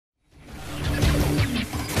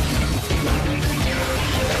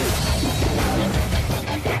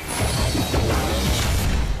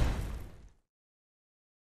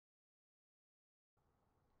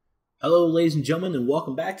Hello, ladies and gentlemen, and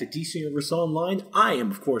welcome back to DCUO Online. I am,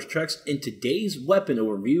 of course, Trex. In today's weapon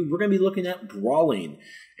overview, we're going to be looking at Brawling.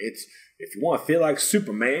 If you want to feel like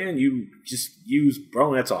Superman, you just use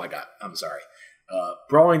Brawling. That's all I got. I'm sorry.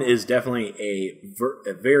 Brawling is definitely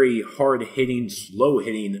a very hard-hitting,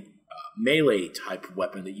 slow-hitting melee type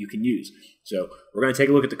weapon that you can use. So we're going to take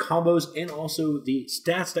a look at the combos and also the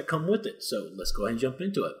stats that come with it. So let's go ahead and jump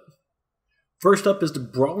into it. First up is the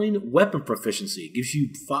Brawling Weapon Proficiency. It gives you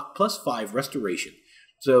 +5 Restoration.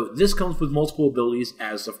 So this comes with multiple abilities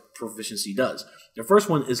as the proficiency does. The first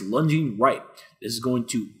one is Lunging Right. This is going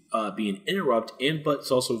to be an interrupt, but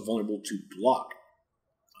it's also vulnerable to block.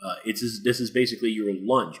 This is basically your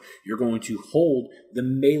lunge. You're going to hold the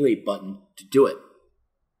melee button to do it.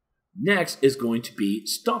 Next is going to be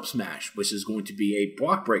Stomp Smash, which is going to be a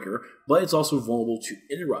block breaker, but it's also vulnerable to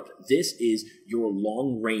interrupt. This is your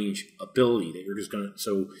long range ability that you're just going to,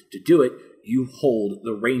 so to do it, you hold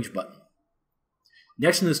the range button.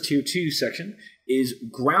 Next in this tier 2 section is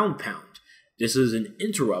Ground Pound. This is an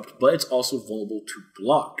interrupt, but it's also vulnerable to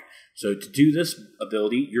block. So to do this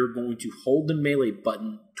ability, you're going to hold the melee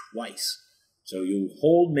button twice. So you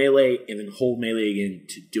hold melee and then hold melee again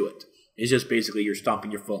to do it. It's just basically you're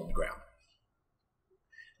stomping your foot on the ground.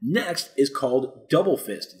 Next is called Double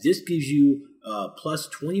Fist. This gives you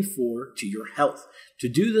 +24 to your health. To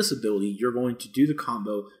do this ability, you're going to do the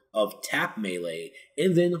combo of tap melee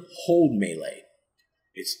and then hold melee.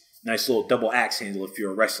 It's a nice little double axe handle if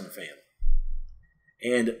you're a wrestling fan.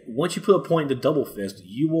 And once you put a point into Double Fist,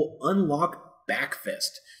 you will unlock Back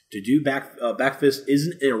Fist. To do Back Fist is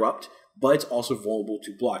an interrupt, but it's also vulnerable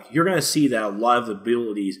to block. You're going to see that a lot of the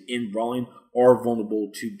abilities in Brawling are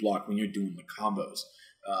vulnerable to block when you're doing the combos.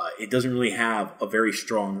 It doesn't really have a very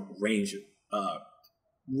strong range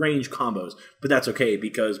combos, but that's okay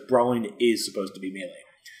because Brawling is supposed to be melee.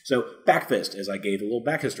 So Back Fist, as I gave a little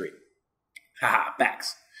back history. Haha,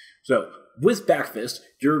 backs. So with Back Fist,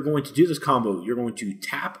 you're going to do this combo. You're going to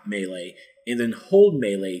tap melee and then hold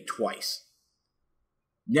melee twice.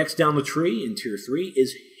 Next down the tree in tier 3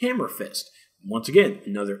 is Hammer Fist. Once again,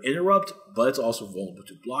 another interrupt, but it's also vulnerable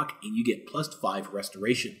to block, and you get +5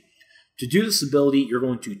 restoration. To do this ability, you're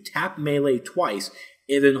going to tap melee twice,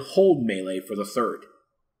 and then hold melee for the third.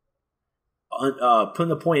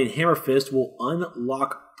 Putting a point in Hammer Fist will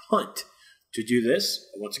unlock Punt. To do this,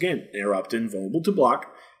 once again, interrupt and vulnerable to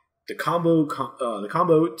block. The combo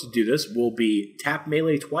to do this will be tap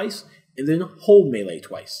melee twice, and then hold melee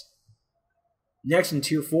twice. Next in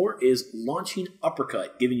tier 4 is Launching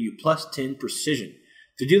Uppercut, giving you +10 precision.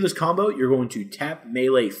 To do this combo, you're going to tap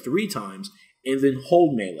melee 3 times and then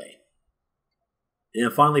hold melee. And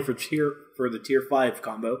then finally for the tier 5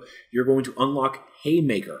 combo, you're going to unlock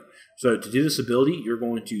Haymaker. So to do this ability, you're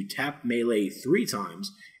going to tap melee 3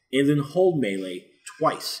 times and then hold melee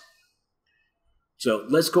twice. So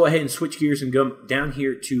let's go ahead and switch gears and go down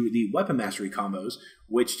here to the Weapon Mastery combos,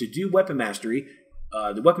 which to do Weapon Mastery,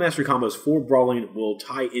 the Weapon Mastery combos for Brawling will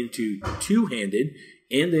tie into two-handed,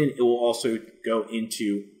 and then it will also go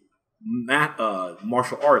into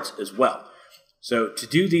martial arts as well. So to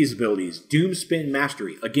do these abilities, Doom Spin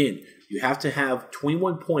Mastery, again, you have to have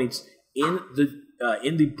 21 points in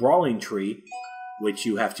the Brawling tree, which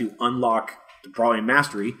you have to unlock the Brawling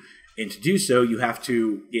Mastery, and to do so, you have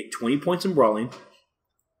to get 20 points in Brawling,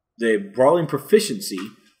 the Brawling Proficiency,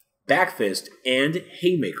 Back Fist, and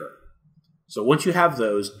Haymaker. So once you have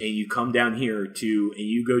those, and you come down here and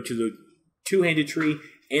you go to the two-handed tree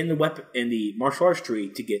and the martial arts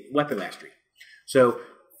tree to get Weapon Mastery. So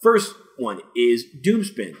first one is Doom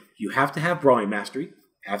Spin. You have to have Brawling Mastery,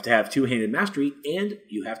 have to have two-handed mastery, and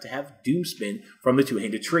you have to have Doom Spin from the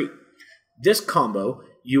two-handed tree. This combo,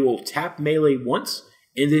 you will tap melee once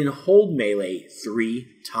and then hold melee 3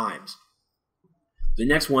 times. The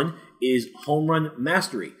next one is Home Run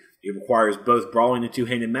Mastery. It requires both Brawling and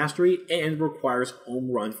two-handed mastery and merequires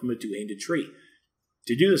home run from a two-handed tree.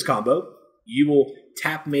 To do this combo, you will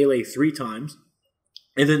tap melee 3 times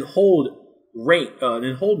and then hold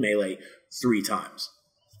melee 3 times.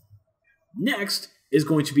 Next is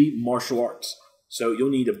going to be martial arts. So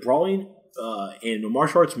you'll need a Brawling and a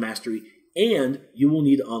martial arts mastery, and you will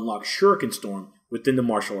need to unlock Shuriken Storm within the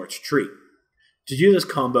martial arts tree. To do this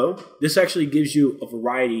combo, this actually gives you a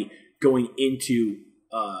variety going into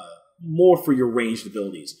more for your ranged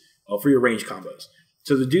abilities, for your range combos.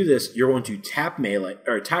 So to do this, you're going to tap melee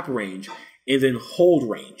or tap range and then hold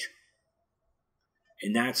range.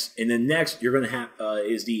 And then next you're going to have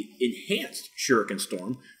is the enhanced Shuriken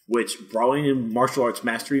Storm, which Brawling and martial arts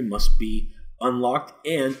mastery must be unlocked,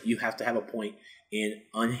 and you have to have a point in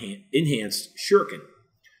enhanced Shuriken.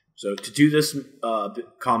 So to do this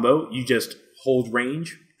combo, you just hold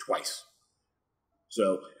range twice.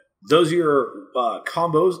 So those are your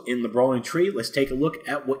combos in the Brawling tree. Let's take a look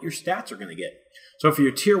at what your stats are going to get. So for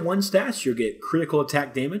your tier 1 stats, you'll get critical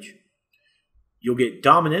attack damage. You'll get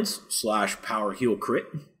dominance / power heal crit.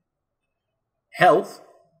 Health,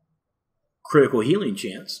 critical healing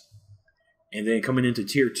chance. And then coming into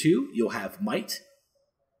tier 2, you'll have might,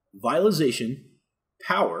 vitalization,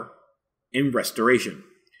 power, and restoration.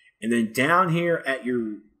 And then down here at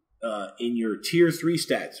your in your tier 3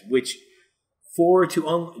 stats, which to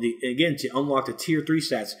unlock the tier 3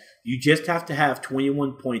 stats, you just have to have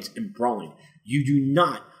 21 points in Brawling. You do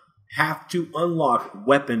not have to unlock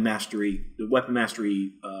weapon mastery, the weapon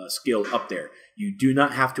mastery skill up there. You do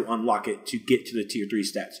not have to unlock it to get to the tier 3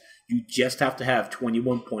 stats. You just have to have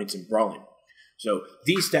 21 points in Brawling. So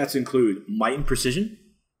these stats include might and precision,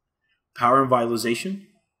 power and vitalization,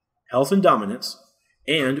 health and dominance,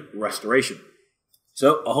 and restoration.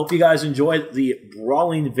 So I hope you guys enjoyed the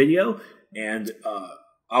Brawling video, and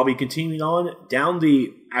I'll be continuing on down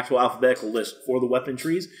the actual alphabetical list for the weapon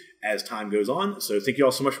trees as time goes on. So thank you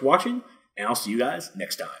all so much for watching, and I'll see you guys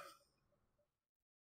next time.